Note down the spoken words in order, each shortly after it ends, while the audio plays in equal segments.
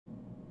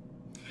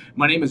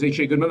My name is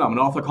H.A. Goodman. I'm an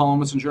author,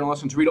 columnist, and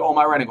journalist. And to read all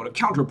my writing, go to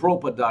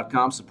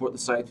counterpropa.com, support the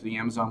site through the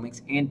Amazon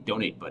links, and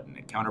donate button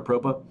at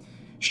Counterpropa.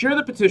 Share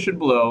the petition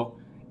below.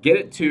 Get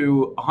it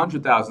to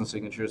 100,000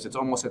 signatures. It's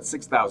almost at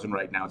 6,000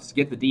 right now. It's to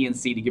get the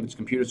DNC to give its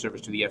computer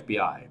service to the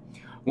FBI.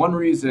 One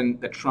reason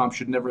that Trump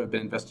should never have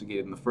been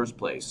investigated in the first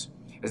place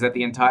is that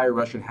the entire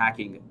Russian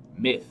hacking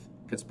myth,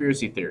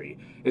 conspiracy theory,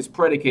 is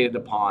predicated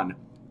upon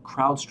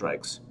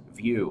CrowdStrike's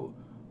view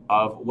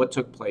of what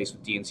took place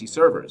with DNC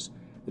servers.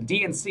 The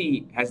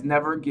DNC has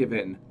never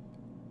given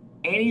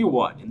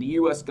anyone in the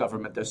U.S.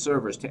 government their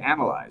servers to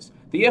analyze.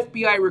 The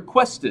FBI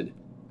requested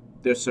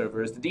their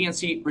servers. The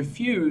DNC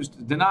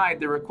refused,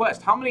 denied their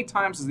request. How many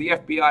times does the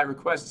FBI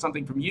request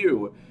something from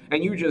you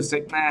and you just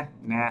say,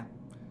 nah,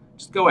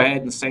 just go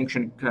ahead and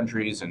sanction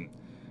countries and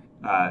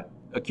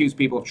accuse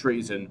people of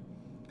treason,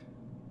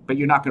 but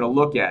you're not going to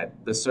look at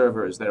the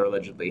servers that are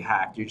allegedly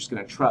hacked. You're just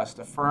going to trust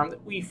a firm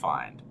that we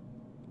find.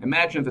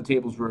 Imagine if the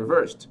tables were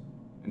reversed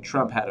and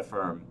Trump had a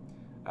firm,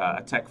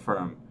 a tech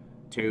firm,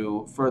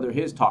 to further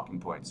his talking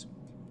points.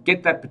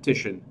 Get that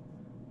petition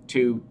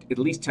to at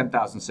least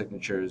 10,000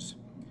 signatures.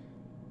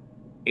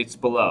 It's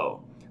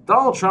below.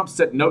 Donald Trump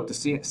sent note to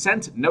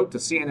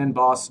CNN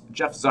boss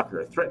Jeff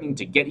Zucker, threatening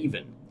to get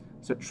even.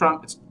 So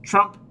Trump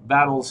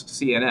battles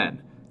CNN.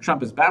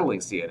 Trump is battling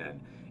CNN.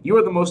 You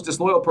are the most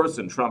disloyal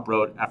person, Trump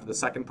wrote after the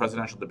second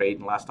presidential debate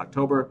in last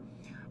October,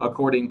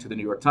 according to the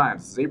New York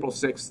Times. This is April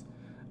 6th,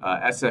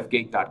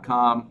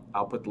 sfgate.com.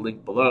 I'll put the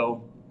link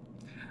below.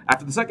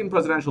 After the second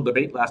presidential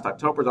debate last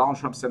October, Donald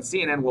Trump sent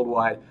CNN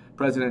Worldwide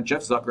President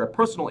Jeff Zucker a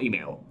personal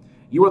email.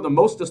 You are the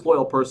most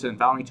disloyal person,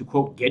 vowing to,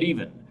 quote, get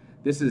even.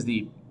 This is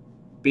the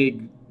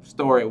big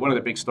story, one of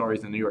the big stories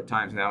in the New York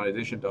Times now, in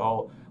addition to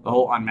the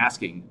whole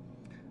unmasking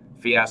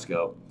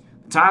fiasco.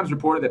 The Times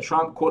reported that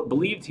Trump, quote,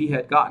 believed he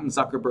had gotten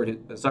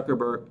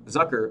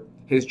Zucker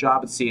his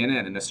job at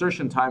CNN, an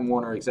assertion Time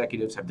Warner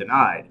executives have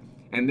denied,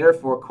 and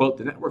therefore, quote,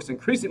 the network's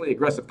increasingly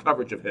aggressive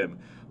coverage of him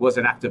was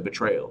an act of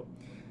betrayal.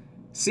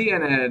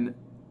 CNN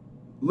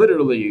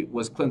literally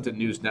was Clinton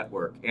News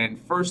Network, and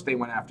first they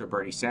went after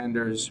Bernie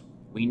Sanders.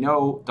 We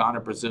know Donna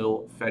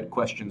Brazile fed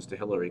questions to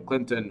Hillary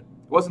Clinton. It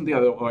wasn't the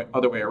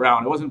other way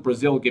around. It wasn't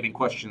Brazile giving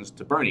questions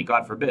to Bernie,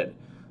 God forbid.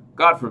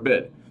 God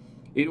forbid.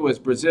 It was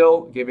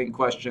Brazile giving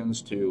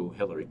questions to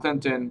Hillary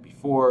Clinton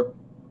before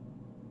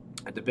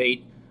a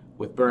debate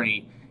with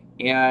Bernie,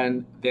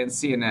 and then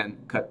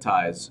CNN cut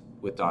ties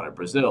with Donna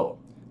Brazile.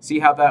 See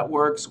how that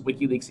works?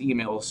 WikiLeaks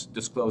emails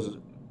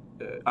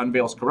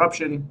unveils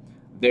corruption.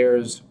 There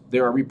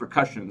are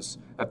repercussions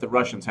that the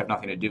Russians have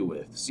nothing to do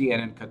with.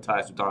 CNN cut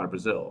ties with Donna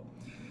Brazile.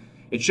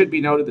 It should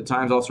be noted the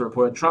Times also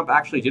reported Trump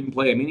actually didn't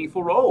play a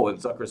meaningful role in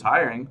Zucker's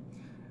hiring.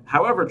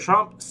 However,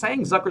 Trump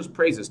sang Zucker's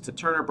praises to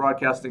Turner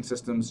Broadcasting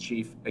System's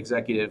chief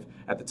executive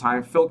at the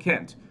time, Phil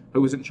Kent, who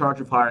was in charge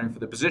of hiring for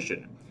the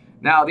position.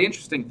 Now, the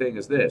interesting thing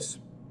is this.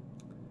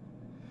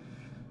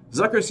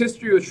 Zucker's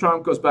history with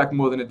Trump goes back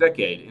more than a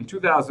decade. In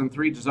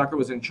 2003, Zucker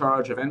was in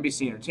charge of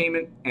NBC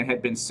Entertainment and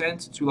had been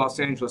sent to Los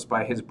Angeles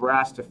by his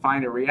brass to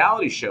find a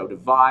reality show to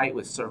vie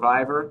with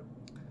Survivor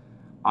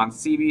on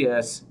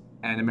CBS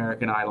and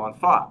American Idol on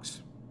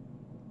Fox.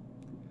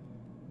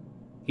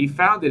 He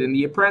found it in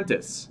The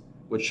Apprentice,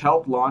 which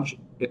helped launch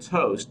its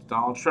host,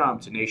 Donald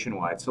Trump, to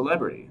nationwide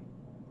celebrity.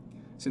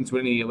 Since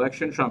winning the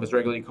election, Trump has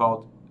regularly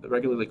called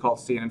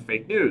CNN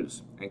fake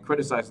news and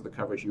criticized the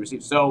coverage he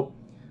received. So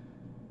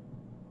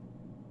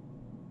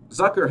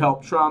Zucker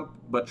helped Trump,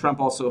 but Trump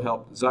also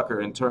helped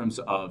Zucker in terms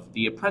of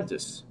The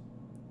Apprentice.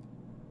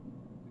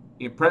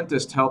 The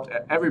Apprentice helped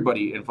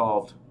everybody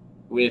involved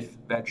with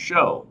that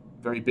show,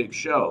 very big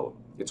show.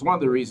 It's one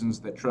of the reasons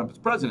that Trump is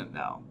president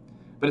now,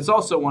 but it's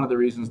also one of the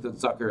reasons that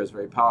Zucker is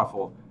very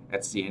powerful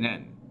at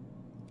CNN.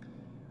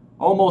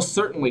 Almost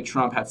certainly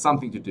Trump had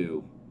something to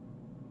do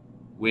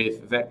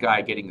with that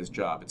guy getting his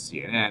job at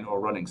CNN or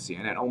running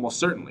CNN, almost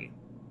certainly.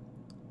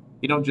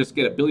 You don't just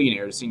get a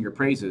billionaire to sing your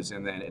praises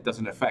and then it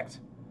doesn't affect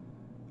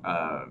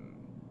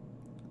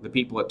the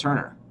people at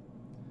Turner.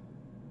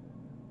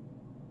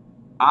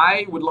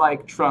 I would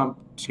like Trump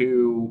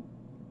to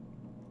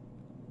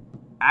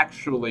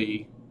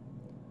actually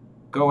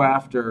go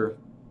after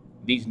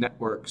these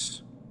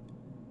networks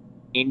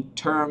in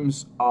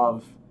terms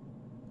of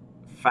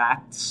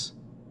facts,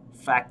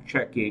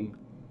 fact-checking,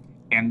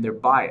 and their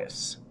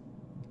bias.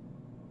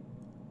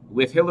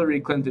 With Hillary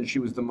Clinton, she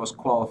was the most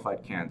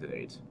qualified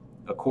candidate,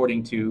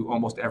 according to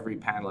almost every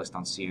panelist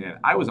on CNN.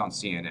 I was on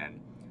CNN.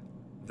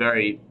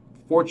 Very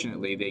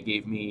fortunately, they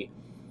gave me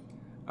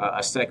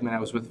a segment. I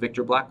was with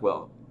Victor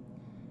Blackwell,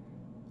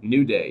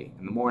 New Day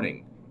in the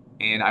morning,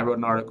 and I wrote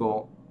an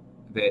article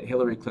that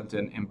Hillary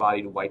Clinton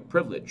embodied white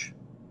privilege,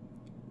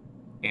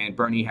 and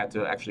Bernie had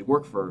to actually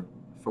work for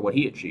what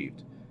he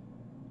achieved.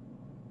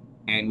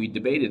 And we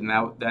debated, and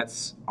now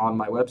that's on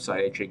my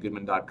website,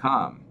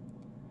 hagoodman.com.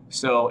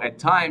 So at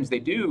times they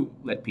do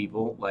let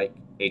people like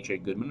H.A.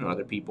 Goodman or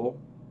other people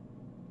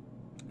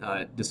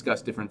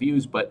discuss different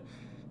views, but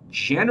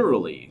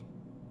generally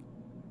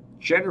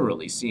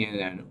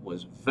CNN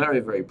was very,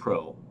 very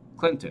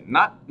pro-Clinton.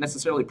 Not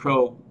necessarily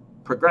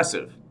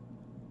pro-progressive,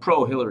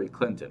 pro-Hillary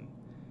Clinton.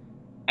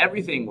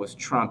 Everything was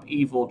Trump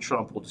evil,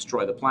 Trump will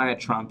destroy the planet,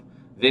 Trump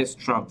this,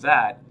 Trump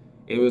that.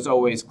 It was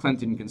always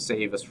Clinton can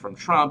save us from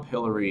Trump,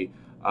 Hillary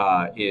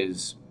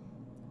is,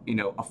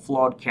 a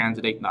flawed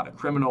candidate, not a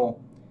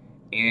criminal.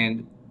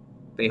 And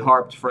they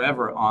harped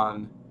forever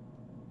on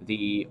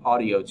the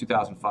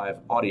 2005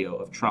 audio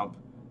of Trump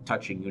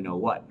touching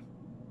you-know-what.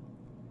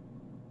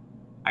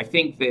 I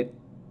think that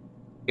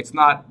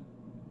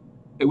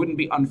it wouldn't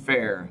be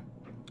unfair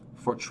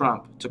for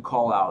Trump to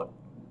call out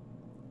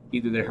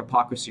either their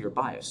hypocrisy or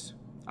bias.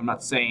 I'm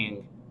not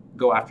saying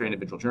go after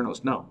individual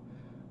journalists, no.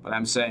 But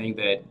I'm saying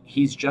that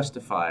he's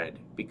justified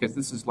because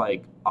this is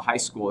like a high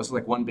school, this is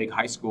like one big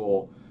high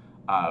school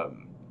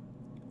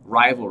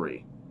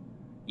rivalry.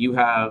 You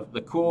have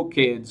the cool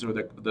kids or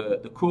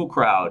the cool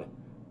crowd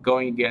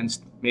going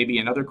against maybe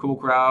another cool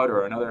crowd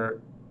or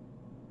another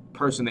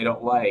person they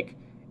don't like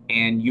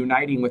and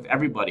uniting with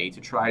everybody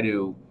to try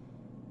to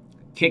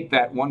kick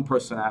that one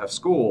person out of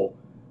school.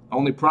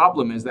 Only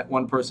problem is that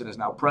one person is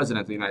now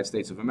president of the United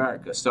States of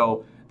America.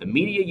 So the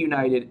media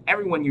united,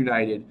 everyone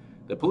united,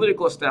 the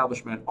political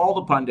establishment, all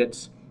the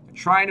pundits are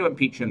trying to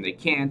impeach him. They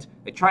can't.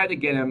 They tried to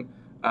get him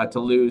to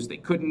lose. They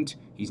couldn't.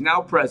 He's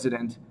now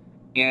president.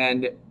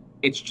 And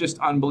it's just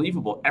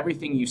unbelievable.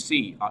 Everything you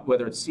see,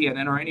 whether it's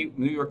CNN or any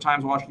New York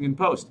Times, Washington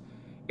Post,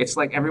 it's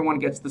like everyone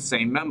gets the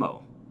same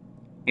memo.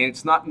 And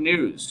it's not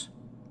news.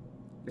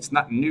 It's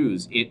not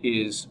news. It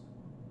is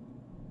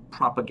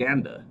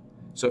propaganda.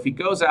 So if he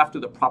goes after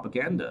the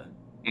propaganda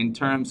in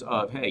terms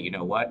of, hey, you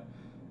know what?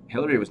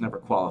 Hillary was never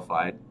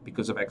qualified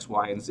because of X,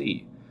 Y, and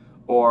Z.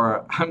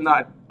 Or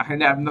I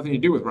have nothing to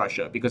do with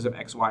Russia because of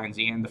X, Y, and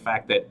Z and the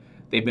fact that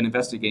they've been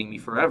investigating me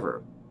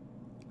forever.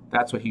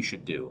 That's what he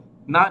should do.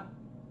 Not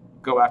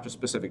go after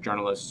specific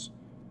journalists.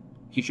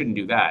 He shouldn't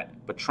do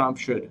that. But Trump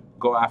should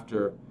go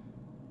after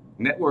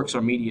networks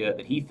or media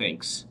that he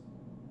thinks,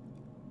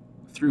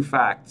 through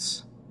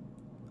facts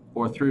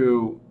or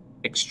through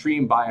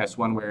extreme bias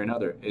one way or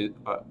another,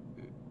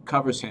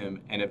 covers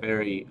him in a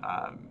very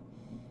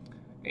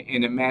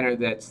in a manner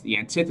that's the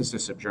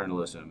antithesis of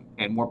journalism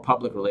and more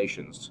public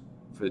relations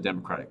for the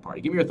Democratic Party.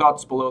 Give me your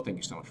thoughts below. Thank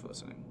you so much for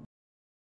listening.